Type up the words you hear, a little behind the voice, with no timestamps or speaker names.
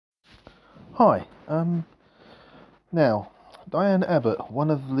Hi. Now, Diane Abbott, one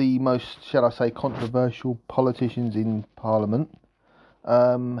of the most, shall I say, controversial politicians in Parliament,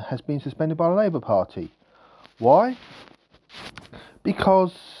 has been suspended by the Labour Party. Why?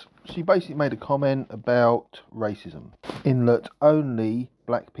 Because she basically made a comment about racism, in that only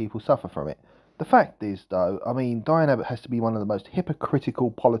black people suffer from it. The fact is, though, Diane Abbott has to be one of the most hypocritical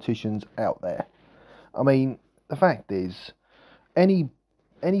politicians out there. The fact is,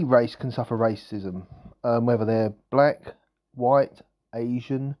 any race can suffer racism, whether they're black, white,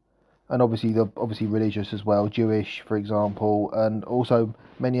 Asian, and obviously religious as well, Jewish, for example, and also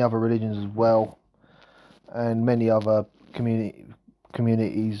many other religions as well, and many other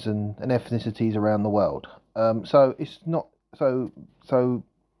communities and ethnicities around the world. So it's not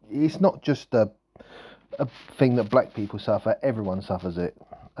it's not just a thing that black people suffer. Everyone suffers it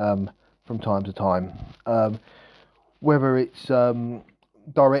from time to time, whether it's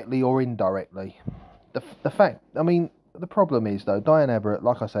directly or indirectly. The problem is, though, Diane Abbott,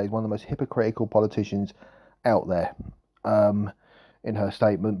 like I say, is one of the most hypocritical politicians out there, in her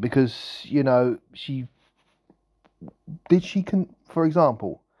statement, because, for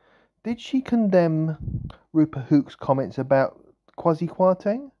example, did she condemn Rupert Hook's comments about Kwasi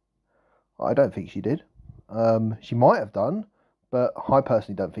Kwarteng? I don't think she did. She might have done, but I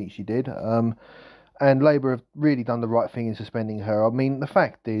personally don't think she did. And Labour have really done the right thing in suspending her. The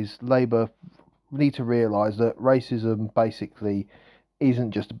fact is, Labour need to realise that racism basically isn't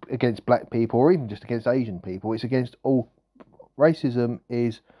just against black people or even just against Asian people. It's against all. Racism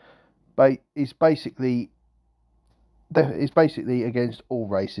is basically against all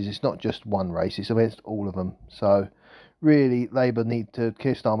races. It's not just one race. It's against all of them. So really, Labour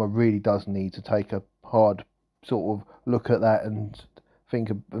Keir Starmer really does need to take a hard sort of look at that and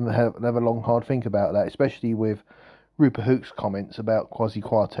have a long hard think about that, especially with Rupert Hook's comments about Kwasi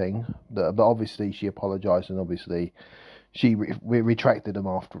Kwarteng. But obviously she apologised, and obviously she retracted them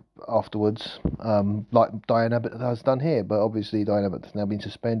afterwards, like Diane Abbott has done here. But obviously Diane Abbott has now been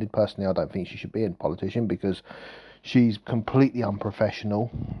suspended. Personally, I don't think she should be a politician because she's completely unprofessional,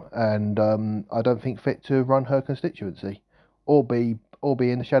 and I don't think fit to run her constituency, or be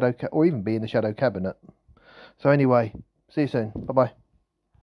in the shadow, or even be in the shadow cabinet. So anyway, see you soon. Bye bye.